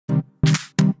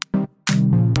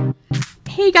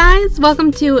Hey guys,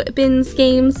 welcome to Bin's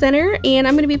Game Center, and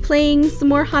I'm going to be playing some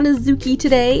more HanaZuki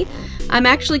today. I'm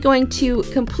actually going to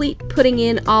complete putting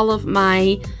in all of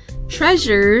my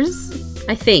treasures,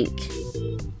 I think.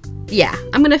 Yeah,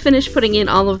 I'm going to finish putting in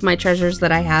all of my treasures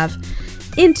that I have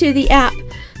into the app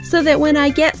so that when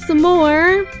I get some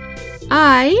more,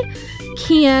 I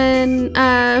can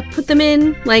put them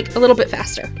in like a little bit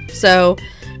faster. So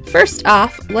first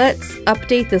off, let's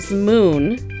update this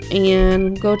moon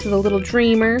and go to the little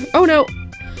dreamer. Oh no!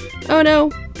 Oh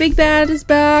no! Big Bad is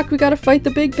back! We gotta fight the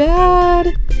Big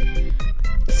Bad!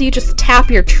 So you just tap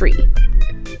your tree.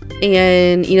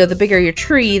 And, you know, the bigger your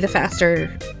tree, the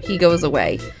faster he goes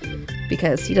away.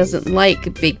 Because he doesn't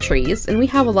like big trees. And we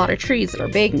have a lot of trees that are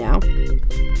big now.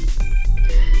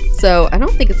 So I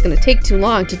don't think it's gonna take too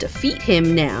long to defeat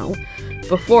him now.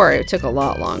 Before, it took a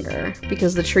lot longer.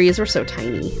 Because the trees were so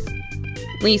tiny.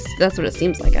 At least, that's what it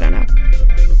seems like. I don't know.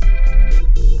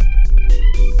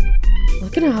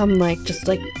 Look at him,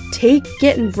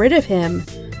 getting rid of him.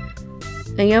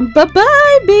 And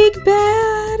bye-bye, Big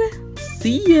Bad.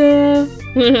 See ya.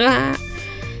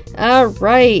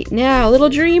 Alright, now, little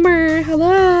dreamer.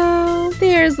 Hello.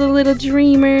 There's the little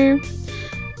dreamer.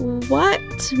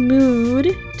 What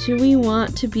mood do we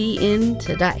want to be in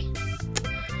today?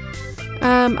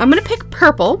 I'm gonna pick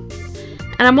purple.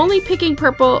 And I'm only picking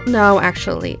purple. No,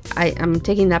 actually, I'm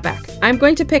taking that back. I'm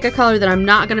going to pick a color that I'm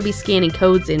not going to be scanning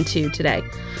codes into today.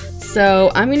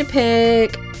 So I'm going to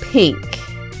pick pink.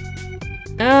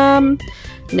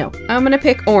 No, I'm going to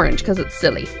pick orange because it's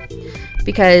silly.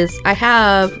 Because I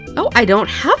have... Oh, I don't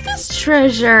have this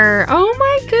treasure. Oh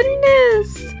my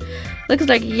goodness. Looks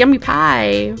like yummy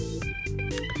pie.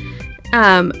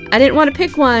 I didn't want to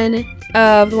pick one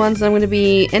of the ones I'm going to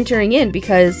be entering in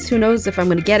because who knows if I'm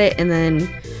going to get it, and then,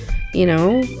 you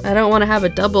know, I don't want to have a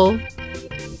double.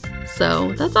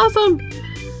 So that's awesome.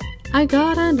 I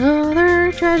got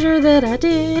another treasure that I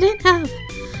didn't have.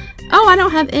 Oh, I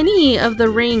don't have any of the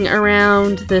ring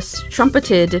around this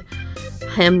trumpeted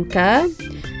hemka.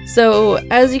 So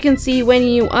as you can see, when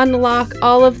you unlock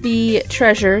all of the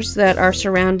treasures that are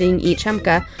surrounding each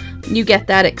hemka, you get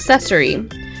that accessory.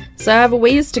 So I have a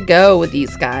ways to go with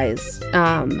these guys,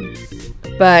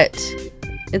 but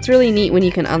it's really neat when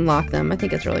you can unlock them. I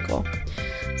think it's really cool.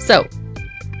 So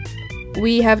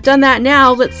we have done that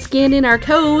now. Let's scan in our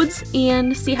codes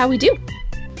and see how we do.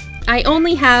 I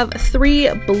only have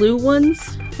 3 blue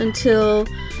ones until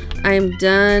I'm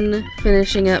done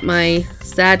finishing up my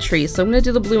sad tree. So I'm going to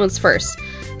do the blue ones first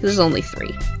because there's only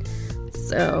 3.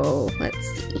 So let's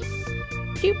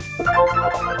see. Doop.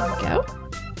 There we go.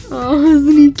 Oh,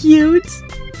 isn't he cute?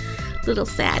 Little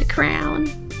sad crown.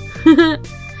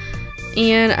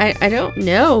 And I don't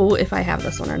know if I have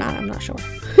this one or not. I'm not sure.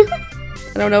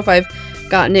 I don't know if I've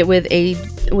gotten it with a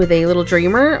little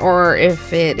dreamer or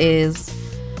if it is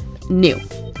new.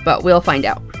 But we'll find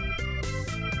out.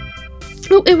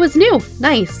 Oh, it was new.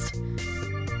 Nice.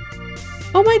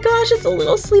 Oh my gosh, it's a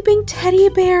little sleeping teddy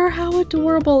bear. How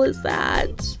adorable is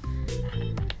that?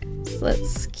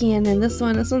 Let's scan in this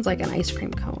one. This one's like an ice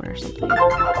cream cone or something.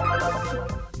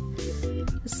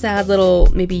 A sad little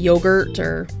maybe yogurt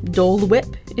or Dole Whip,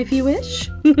 if you wish.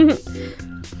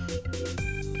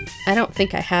 I don't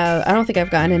think I've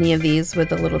gotten any of these with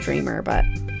the little dreamer, but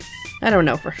I don't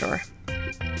know for sure.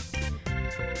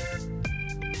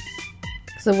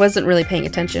 Because I wasn't really paying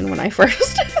attention when I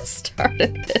first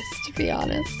started this, to be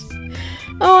honest.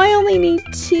 Oh, I only need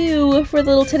 2 for the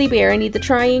little teddy bear. I need the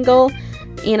triangle.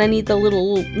 And I need the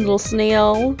little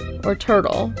snail or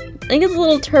turtle. I think it's a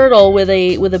little turtle with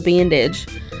a bandage.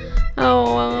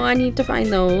 Oh, I need to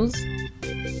find those.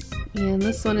 And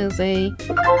this one is a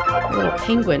little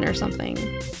penguin or something.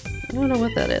 I don't know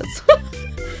what that is.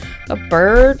 A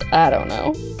bird? I don't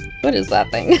know. What is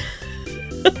that thing?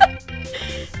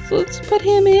 So let's put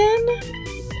him in.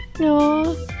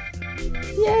 Aww.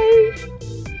 Yay.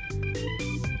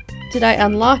 Did I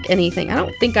unlock anything? I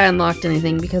don't think I unlocked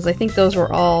anything because I think those were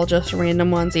all just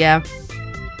random ones. Yeah.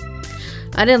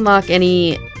 I didn't unlock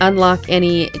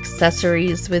any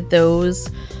accessories with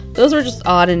those. Those were just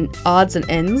odds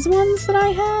and ends ones that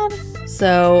I had.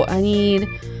 So I need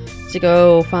to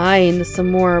go find some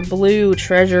more blue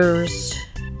treasures.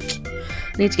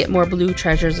 I need to get more blue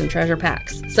treasures and treasure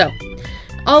packs. So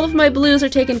all of my blues are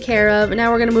taken care of, and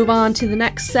now we're going to move on to the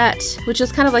next set, which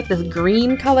is kind of like this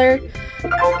green color.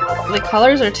 The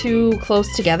colors are too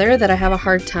close together that I have a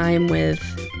hard time with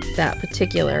that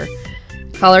particular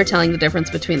color telling the difference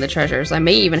between the treasures. I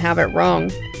may even have it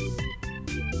wrong.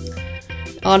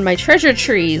 On my treasure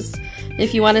trees,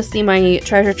 if you want to see my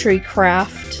treasure tree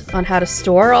craft on how to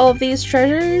store all of these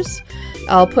treasures,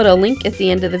 I'll put a link at the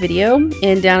end of the video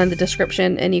and down in the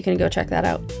description, and you can go check that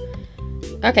out.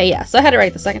 Okay, yeah, so I had it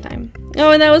right the second time.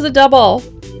 Oh, and that was a double.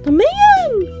 Oh,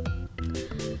 man!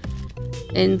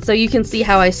 And so you can see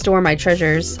how I store my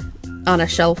treasures on a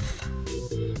shelf.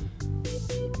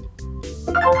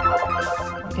 There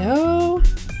we go.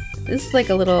 This is like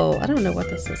a little, I don't know what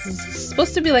this is. This is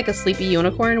supposed to be like a sleepy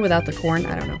unicorn without the corn.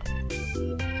 I don't know.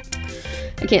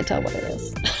 I can't tell what it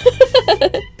is.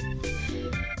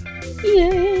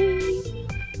 Yay!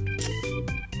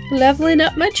 Leveling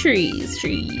up my trees.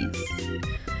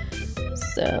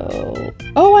 So,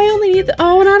 oh, I only need the,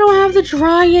 oh, and I don't have the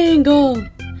triangle.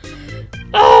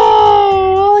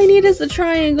 Oh, all I need is the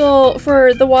triangle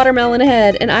for the watermelon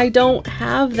head, and I don't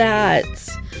have that.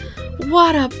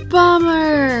 What a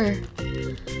bummer.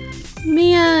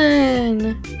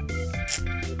 Man.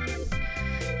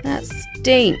 That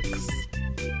stinks.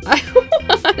 I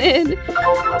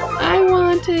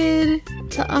wanted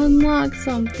to unlock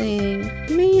something.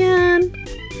 Man.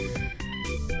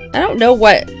 I don't know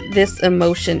what this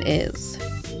emotion is.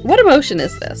 What emotion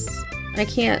is this? I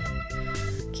can't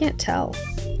tell.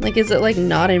 Like, is it like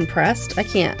not impressed? I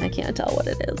can't tell what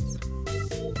it is.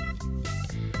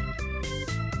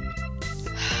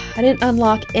 I didn't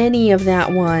unlock any of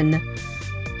that one.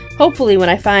 Hopefully when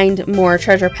I find more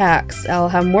treasure packs, I'll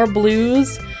have more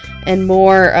blues and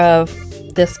more of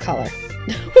this color.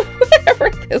 Whatever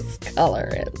this color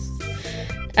is.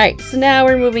 Alright, so now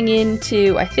we're moving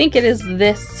into, I think it is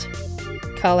this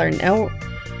color. No.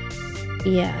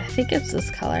 Yeah, I think it's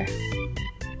this color.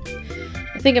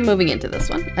 I think I'm moving into this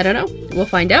one. I don't know. We'll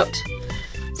find out.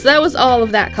 So that was all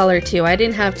of that color too. I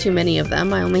didn't have too many of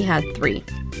them. I only had 3.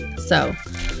 So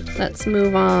let's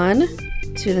move on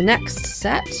to the next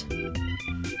set.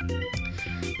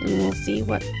 And we'll see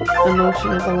what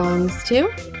emotion it belongs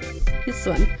to. This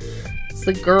one. It's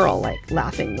the girl, like,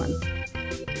 laughing one.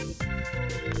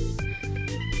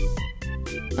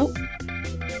 Oh.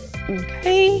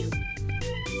 Okay.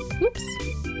 Oops.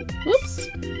 Oops.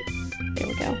 There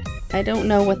we go. I don't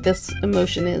know what this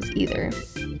emotion is either.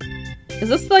 Is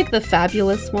this like the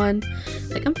fabulous one?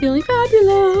 Like, I'm feeling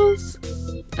fabulous.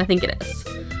 I think it is.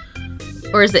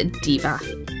 Or is it diva?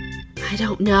 I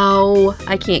don't know.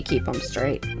 I can't keep them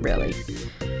straight, really.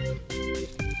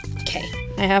 Okay.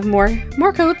 I have more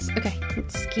coats. Okay.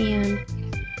 Let's scan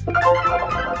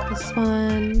this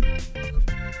one.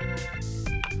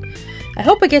 I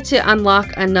hope I get to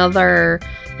unlock another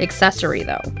accessory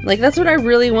though. Like, that's what I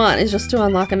really want, is just to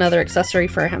unlock another accessory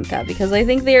for Hemka, because I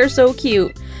think they are so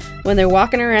cute when they're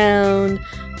walking around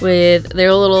with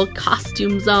their little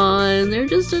costumes on. They're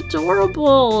just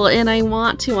adorable, and I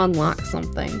want to unlock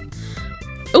something.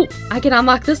 Oh, I can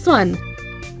unlock this one.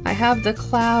 I have the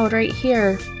cloud right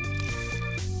here.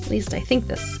 At least I think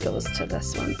this goes to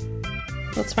this one.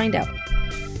 Let's find out.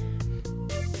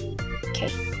 Okay.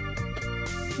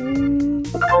 And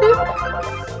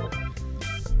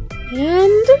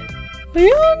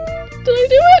did I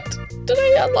do it? Did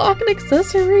I unlock an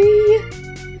accessory?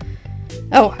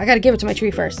 Oh, I gotta give it to my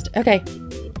tree first. Okay.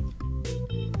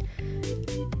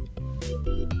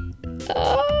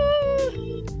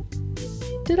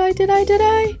 Did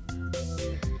I?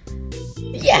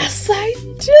 Yes, I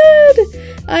did!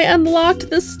 I unlocked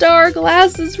the star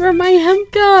glasses for my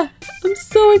Hemka. I'm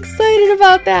so excited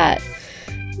about that.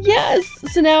 Yes!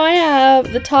 So now I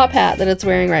have the top hat that it's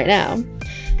wearing right now.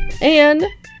 And,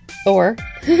 or,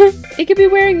 it could be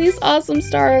wearing these awesome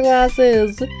star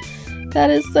glasses. That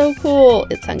is so cool.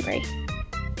 It's hungry.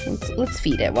 Let's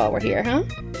feed it while we're here, huh?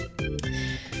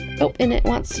 Oh, and it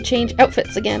wants to change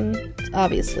outfits again. It's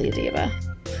obviously a diva.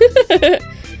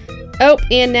 Oh,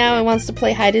 and now it wants to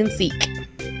play hide and seek.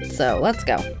 So, let's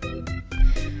go.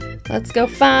 Let's go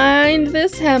find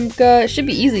this Hemka. It should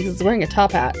be easy because it's wearing a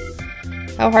top hat.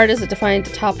 How hard is it to find a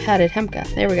top-hatted Hemka?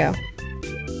 There we go.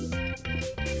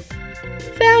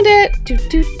 Found it!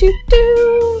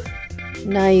 Do.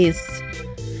 Nice.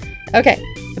 Okay,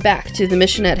 back to the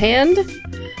mission at hand.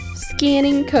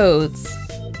 Scanning codes.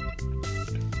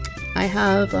 I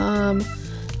have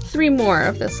 3 more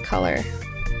of this color.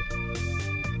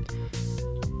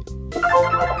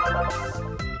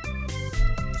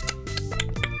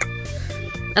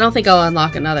 I don't think I'll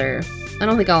unlock another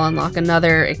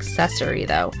accessory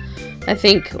though. I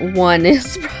think one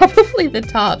is probably the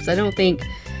tops. I don't think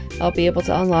I'll be able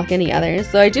to unlock any others.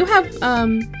 So I do have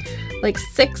like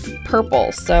 6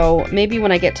 purple, so maybe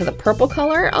when I get to the purple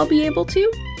color I'll be able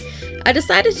to. I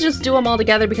decided to just do them all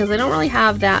together because I don't really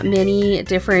have that many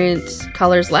different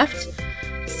colors left.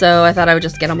 So I thought I would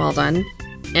just get them all done.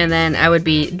 And then I would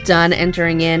be done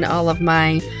entering in all of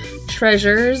my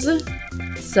treasures.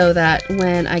 so that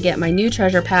when I get my new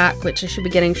treasure pack, which I should be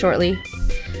getting shortly,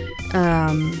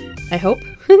 I hope,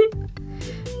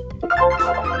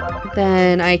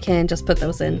 then I can just put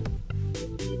those in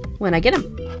when I get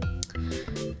them.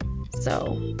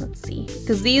 So let's see,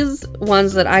 because these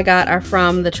ones that I got are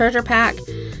from the treasure pack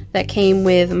that came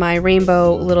with my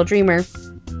Rainbow Little Dreamer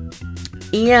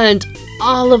and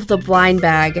all of the blind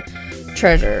bag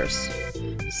treasures.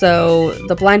 So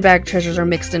the blind bag treasures are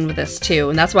mixed in with this too,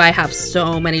 and that's why I have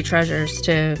so many treasures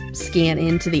to scan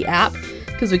into the app,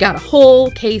 because we got a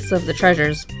whole case of the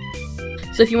treasures.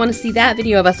 So if you want to see that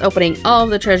video of us opening all of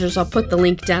the treasures, I'll put the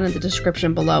link down in the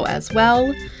description below as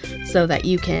well, so that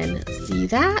you can see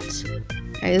that.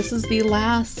 Alright, this is the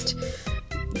last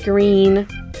green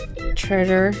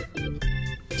treasure,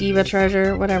 diva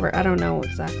treasure, whatever. I don't know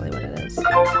exactly what it is.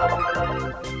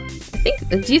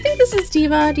 Do you think this is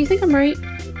diva? Do you think I'm right?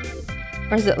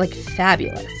 Or is it like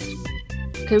fabulous?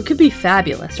 It could be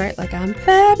fabulous, right? Like, I'm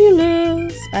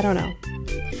fabulous. I don't know.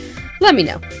 Let me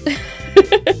know.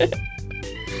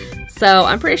 So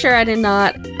I'm pretty sure I did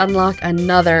not unlock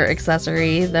another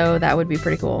accessory, though that would be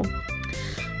pretty cool.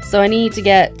 So I need to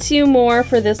get 2 more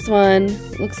for this one.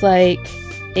 Looks like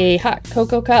a hot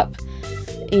cocoa cup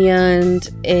and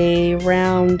a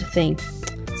round thing.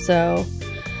 So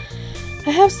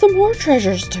I have some more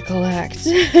treasures to collect.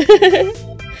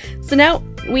 So now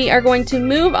we are going to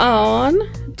move on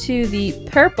to the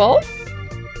purple.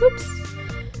 Oops.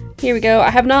 Here we go.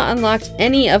 I have not unlocked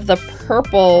any of the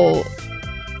purple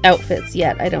outfits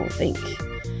yet, I don't think.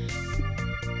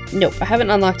 Nope, I haven't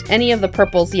unlocked any of the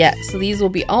purples yet, so these will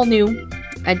be all new.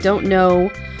 I don't know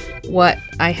what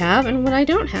I have and what I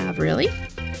don't have, really.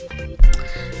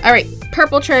 Alright,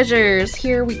 purple treasures.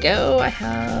 Here we go. I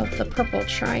have the purple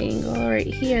triangle right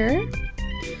here.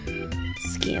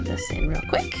 Scan this in real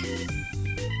quick.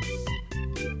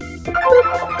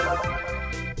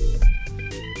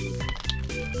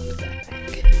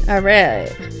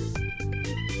 Alright.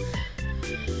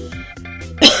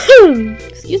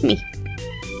 Excuse me.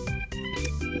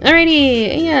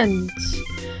 Alrighty, and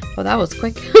oh, that was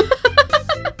quick.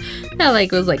 That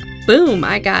like was like boom,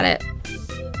 I got it.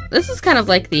 This is kind of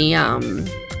like the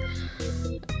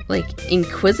like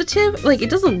inquisitive, like it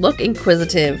doesn't look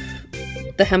inquisitive,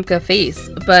 the Hemka face,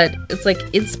 but it's like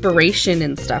inspiration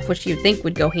and stuff, which you'd think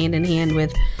would go hand in hand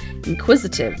with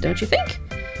inquisitive, don't you think?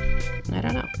 I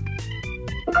don't know.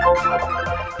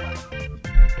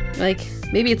 Like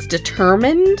maybe it's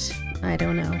determined? I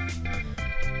don't know.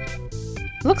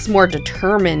 It looks more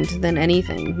determined than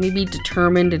anything. Maybe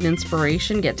determined and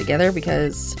inspiration get together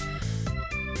because,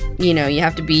 you know, you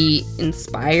have to be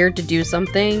inspired to do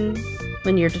something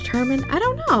when you're determined. I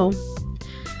don't know.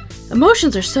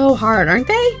 Emotions are so hard, aren't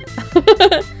they?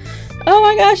 Oh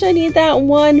my gosh, I need that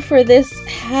one for this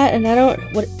hat and I don't...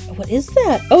 What is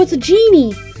that? Oh, it's a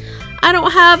genie. I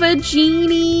don't have a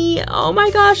genie. Oh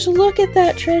my gosh, look at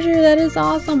that treasure. That is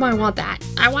awesome. I want that.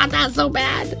 I want that so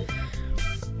bad.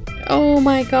 Oh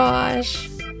my gosh.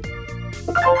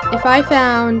 If I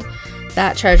found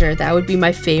that treasure, that would be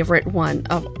my favorite one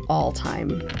of all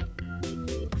time.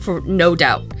 For no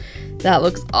doubt. That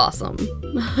looks awesome.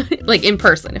 Like in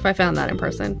person. If I found that in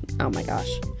person. Oh my gosh.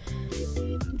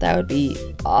 That would be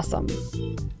awesome.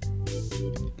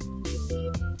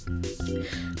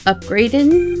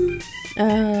 Upgrading.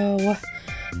 Oh.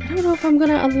 I don't know if I'm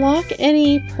gonna unlock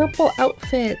any purple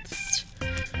outfits.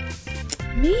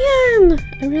 Man,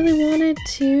 I really wanted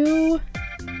to.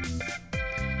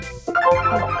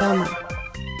 Oh, bummer.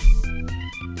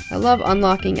 I love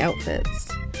unlocking outfits.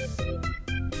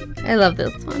 I love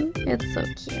this one. It's so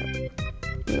cute.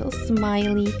 Little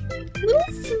smiley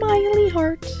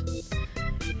heart.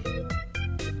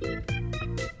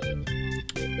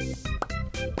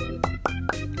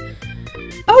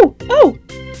 Oh!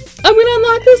 I'm gonna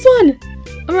unlock this one!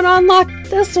 I'm gonna unlock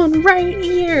this one right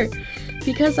here!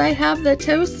 Because I have the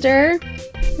toaster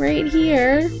right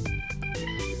here.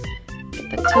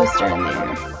 Get the toaster in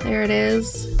there. There it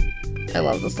is. I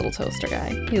love this little toaster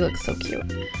guy. He looks so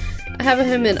cute. I have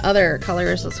him in other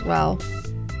colors as well.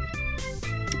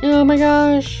 Oh my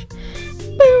gosh.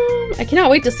 Boom! I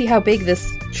cannot wait to see how big this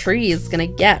tree is gonna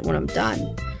get when I'm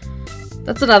done.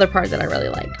 That's another part that I really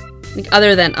like. Like,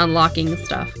 other than unlocking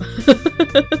stuff.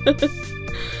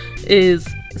 Is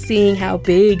seeing how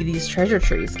big these treasure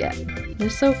trees get. They're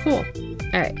so cool.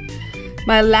 Alright.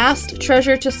 My last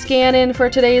treasure to scan in for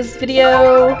today's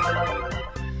video.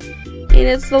 And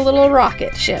it's the little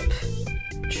rocket ship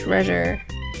treasure.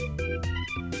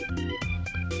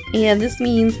 And this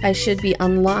means I should be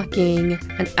unlocking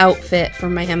an outfit for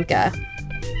my Hemka.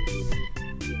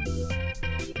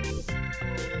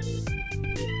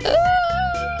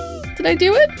 Did I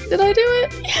do it? Did I do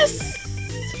it?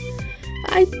 Yes!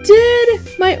 I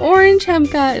did! My orange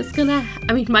Hemka is gonna,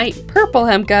 my purple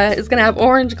Hemka is gonna have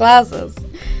orange glasses.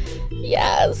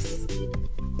 Yes!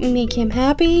 Make him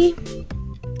happy.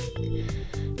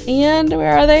 And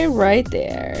where are they? Right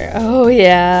there. Oh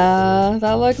yeah,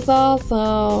 that looks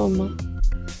awesome.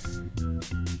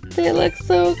 They look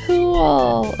so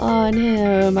cool on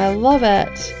him. I love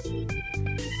it.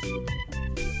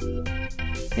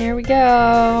 There we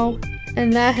go.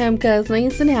 And that Hemka is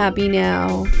nice and happy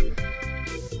now.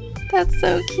 That's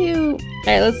so cute.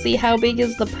 Alright, let's see, how big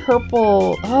is the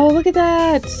purple? Oh, look at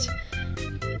that.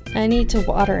 I need to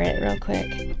water it real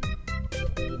quick.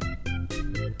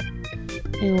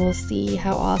 And we'll see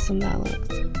how awesome that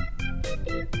looks.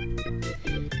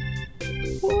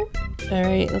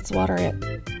 Alright, let's water it.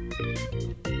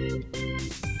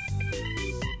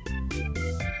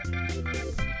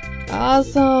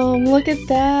 Awesome, look at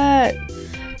that.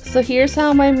 So here's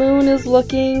how my moon is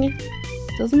looking.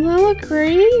 Doesn't that look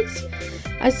great?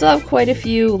 I still have quite a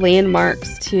few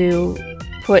landmarks to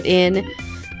put in,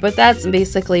 but that's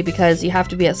basically because you have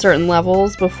to be at certain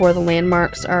levels before the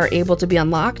landmarks are able to be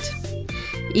unlocked.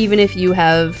 Even if you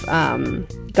have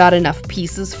got enough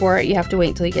pieces for it, you have to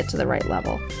wait until you get to the right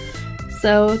level.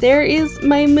 So there is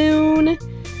my moon,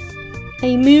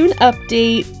 a moon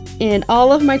update, and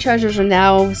all of my treasures are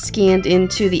now scanned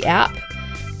into the app.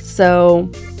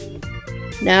 So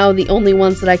now the only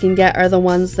ones that I can get are the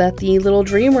ones that the little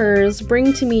dreamers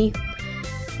bring to me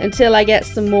until I get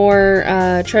some more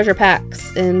treasure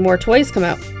packs and more toys come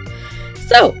out.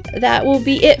 So that will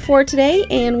be it for today,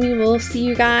 and we will see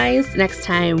you guys next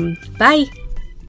time. Bye!